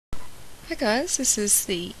Hi guys, this is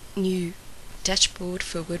the new dashboard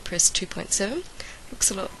for WordPress 2.7. Looks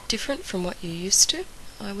a lot different from what you're used to,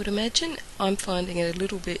 I would imagine. I'm finding it a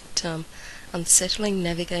little bit unsettling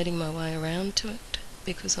navigating my way around to it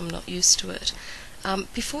because I'm not used to it.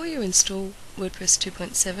 Before you install WordPress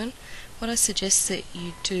 2.7, what I suggest that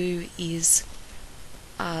you do is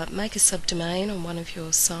make a subdomain on one of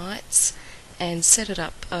your sites and set it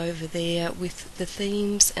up over there with the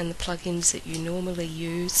themes and the plugins that you normally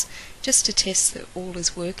use, just to test that all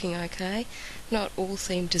is working okay. Not all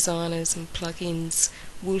theme designers and plugins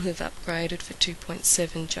will have upgraded for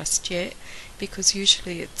 2.7 just yet, because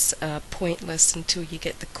usually it's pointless until you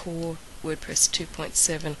get the core WordPress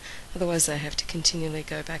 2.7, otherwise they have to continually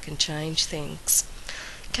go back and change things.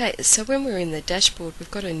 Okay, so when we're in the dashboard,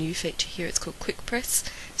 we've got a new feature here. It's called Quick Press.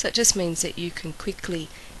 So it just means that you can quickly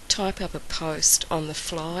type up a post on the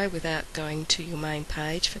fly without going to your main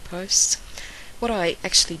page for posts. What I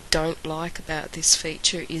actually don't like about this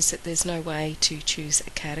feature is that there's no way to choose a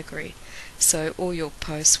category. So all your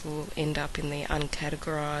posts will end up in the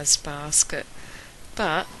uncategorized basket.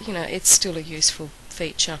 But, you know, it's still a useful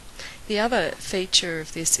feature. The other feature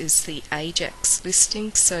of this is the Ajax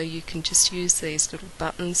listing, so you can just use these little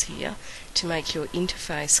buttons here to make your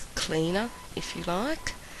interface cleaner, if you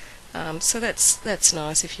like. So that's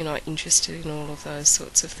nice if you're not interested in all of those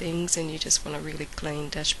sorts of things and you just want a really clean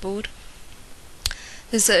dashboard.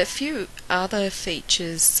 There's a few other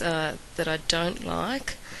features that I don't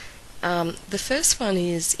like. The first one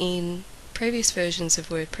is, in previous versions of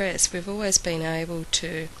WordPress, we've always been able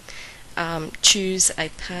to choose a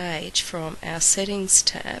page from our settings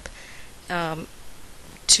tab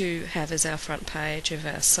to have as our front page of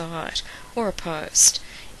our site, or a post.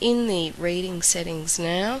 In the reading settings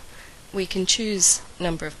now, we can choose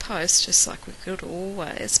number of posts just like we could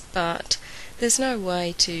always, but there's no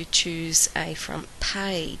way to choose a front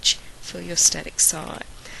page for your static site.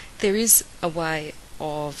 There is a way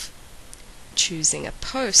of choosing a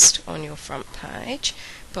post on your front page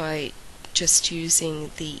by just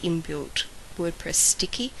using the inbuilt WordPress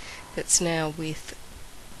sticky that's now with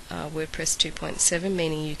WordPress 2.7,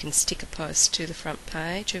 meaning you can stick a post to the front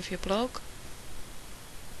page of your blog.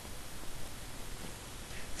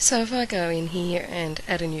 So if I go in here and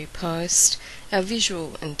add a new post, our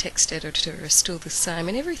visual and text editor are still the same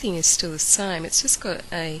and everything is still the same. It's just got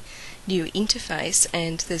a new interface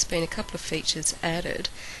and there's been a couple of features added,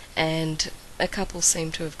 and a couple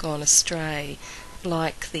seem to have gone astray,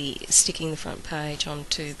 like the sticking the front page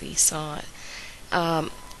onto the site.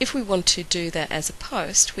 If we want to do that as a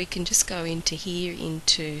post, we can just go into here,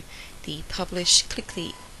 into the publish, click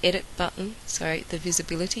the edit button, the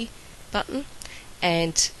visibility button,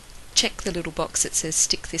 and check the little box that says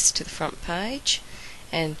stick this to the front page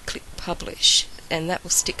and click publish, and that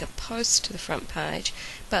will stick a post to the front page.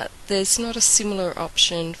 But there's not a similar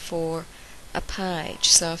option for a page.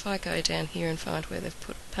 So if I go down here and find where they've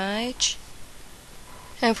put a page,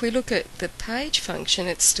 and if we look at the page function,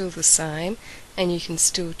 it's still the same, and you can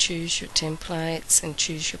still choose your templates and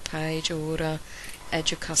choose your page order,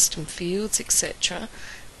 add your custom fields, etc.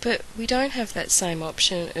 But we don't have that same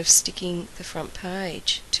option of sticking the front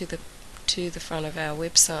page to the front of our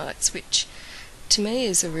websites, which to me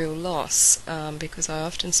is a real loss, because I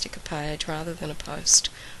often stick a page rather than a post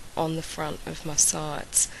on the front of my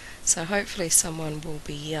sites. So hopefully someone will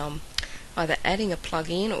be either adding a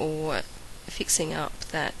plugin or fixing up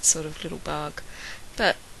that sort of little bug.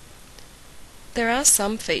 But there are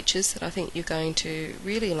some features that I think you're going to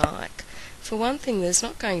really like. For one thing, there's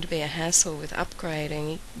not going to be a hassle with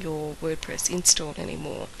upgrading your WordPress install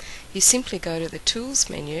anymore. You simply go to the Tools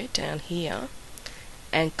menu down here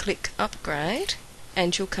and click Upgrade,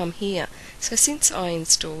 and you'll come here. So since I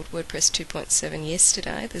installed WordPress 2.7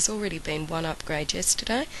 yesterday, there's already been one upgrade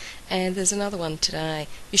yesterday, and there's another one today.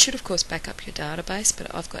 You should of course back up your database,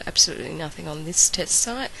 but I've got absolutely nothing on this test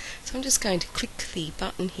site, so I'm just going to click the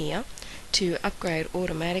button here to upgrade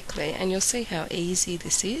automatically, and you'll see how easy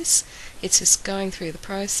this is. It's just going through the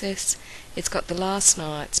process. It's got the last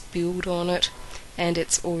night's build on it, and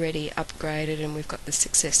it's already upgraded, and we've got the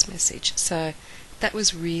success message. So that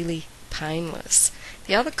was really painless.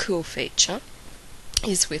 The other cool feature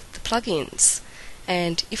is with the plugins,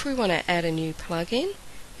 and if we want to add a new plugin,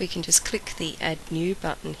 we can just click the Add New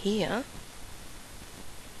button here,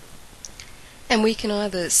 and we can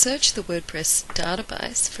either search the WordPress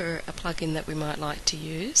database for a plugin that we might like to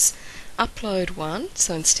use, upload one,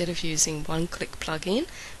 so instead of using one-click plugin,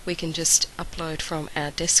 we can just upload from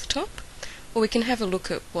our desktop, or we can have a look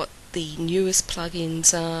at what the newest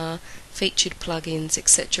plugins are, featured plugins,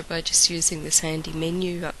 etc., by just using this handy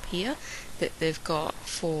menu up here that they've got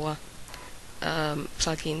for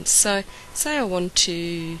plugins. So say I want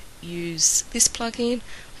to use this plugin,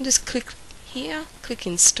 I'll just click here, click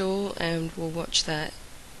install, and we'll watch that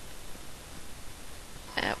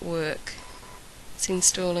at work. It's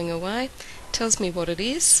installing away, tells me what it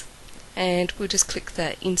is, and we'll just click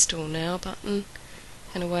that install now button,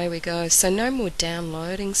 and away we go. So no more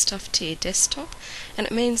downloading stuff to your desktop, and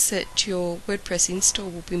it means that your WordPress install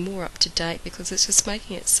will be more up to date because it's just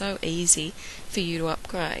making it so easy for you to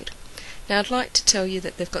upgrade. Now I'd like to tell you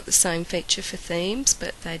that they've got the same feature for themes,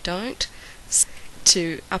 but they don't,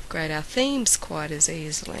 to upgrade our themes quite as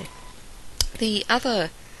easily. The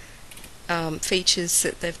other features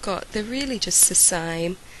that they've got, they're really just the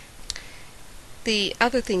same. The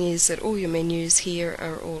other thing is that all your menus here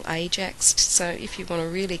are all Ajaxed, so if you want a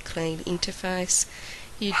really clean interface,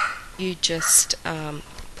 you just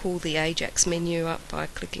pull the Ajax menu up by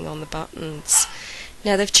clicking on the buttons.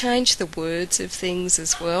 Now they've changed the words of things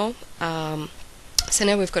as well. So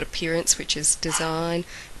now we've got appearance, which is design,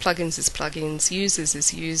 plugins is plugins, users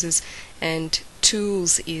is users, and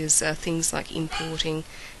tools is things like importing,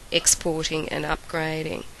 exporting and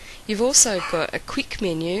upgrading. You've also got a quick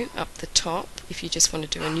menu up the top if you just want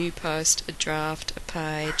to do a new post, a draft, a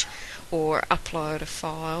page, or upload a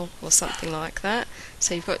file or something like that.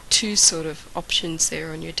 So you've got two sort of options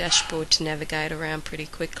there on your dashboard to navigate around pretty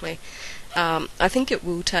quickly. I think it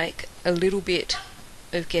will take a little bit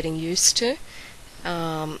of getting used to,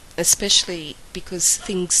 especially because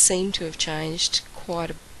things seem to have changed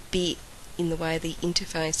quite a bit in the way the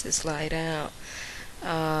interface is laid out.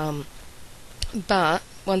 But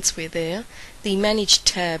once we're there, the Manage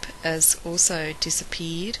tab has also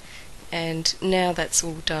disappeared, and now that's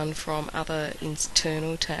all done from other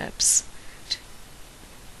internal tabs.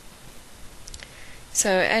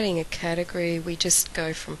 So adding a category, we just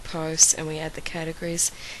go from posts and we add the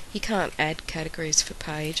categories. You can't add categories for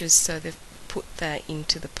pages, so they've put that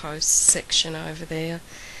into the posts section over there.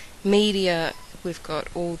 Media, we've got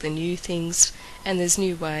all the new things, and there's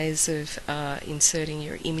new ways of inserting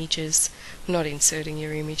your images, not inserting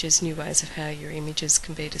your images, new ways of how your images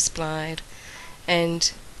can be displayed,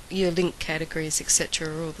 and your link categories, etc.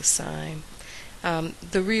 are all the same.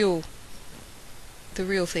 The real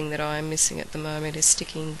thing that I'm missing at the moment is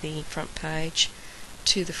sticking the front page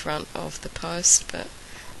to the front of the post, but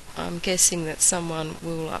I'm guessing that someone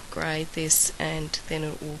will upgrade this and then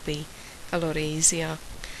it will be a lot easier.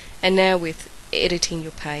 And now with editing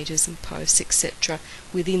your pages and posts, etc.,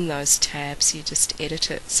 within those tabs you just edit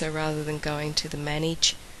it. So rather than going to the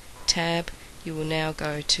Manage tab, you will now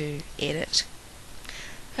go to Edit.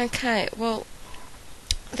 Okay, well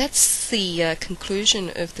that's the conclusion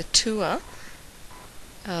of the tour.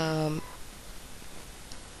 The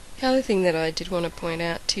other thing that I did want to point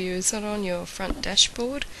out to you is that on your front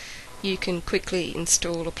dashboard you can quickly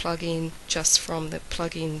install a plugin just from the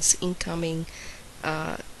plugins incoming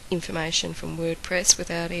information from WordPress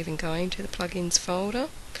without even going to the plugins folder.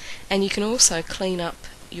 And you can also clean up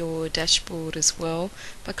your dashboard as well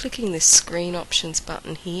by clicking this screen options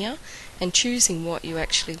button here and choosing what you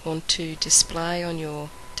actually want to display on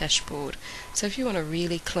your dashboard. So if you want a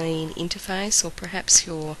really clean interface, or perhaps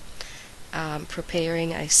you're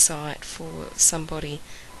preparing a site for somebody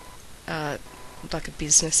like a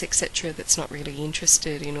business, etc., that's not really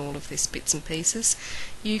interested in all of these bits and pieces,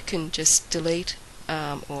 you can just delete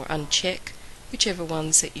or uncheck whichever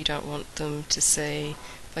ones that you don't want them to see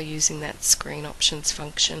by using that screen options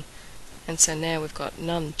function. And so now we've got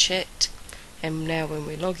none checked, and now when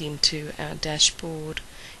we log into our dashboard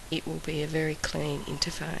it will be a very clean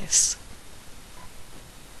interface.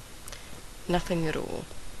 Nothing at all.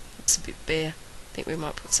 It's a bit bare. I think we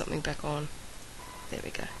might put something back on. There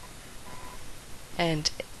we go.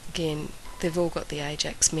 And again, they've all got the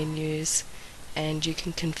Ajax menus, and you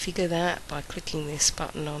can configure that by clicking this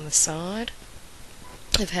button on the side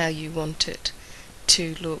of how you want it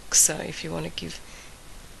to look. So if you want to give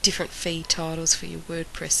different feed titles for your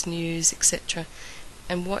WordPress news, etc.,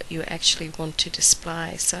 and what you actually want to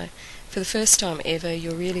display. So for the first time ever,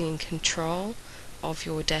 you're really in control of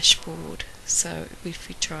your dashboard. So if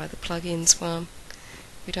we try the plugins one,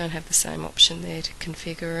 we don't have the same option there to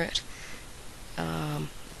configure it.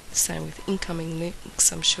 Same with incoming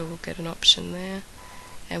links, I'm sure we'll get an option there,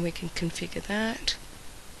 and we can configure that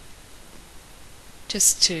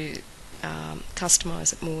just to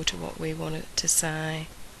customize it more to what we want it to say,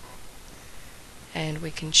 and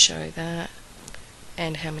we can show that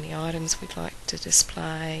and how many items we'd like to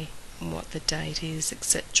display and what the date is,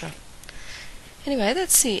 etc. Anyway,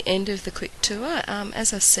 that's the end of the quick tour.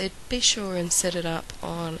 As I said, be sure and set it up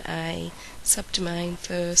on a subdomain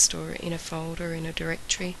first, or in a folder in a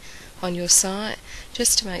directory, on your site,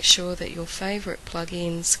 just to make sure that your favourite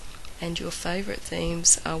plugins and your favourite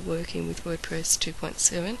themes are working with WordPress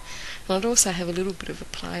 2.7. And I'd also have a little bit of a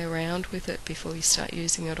play around with it before you start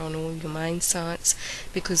using it on all your main sites,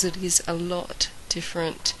 because it is a lot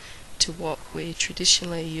different to what we're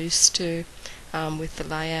traditionally used to, with the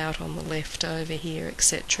layout on the left over here,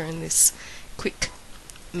 etc., and this quick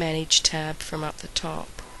manage tab from up the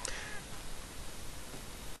top.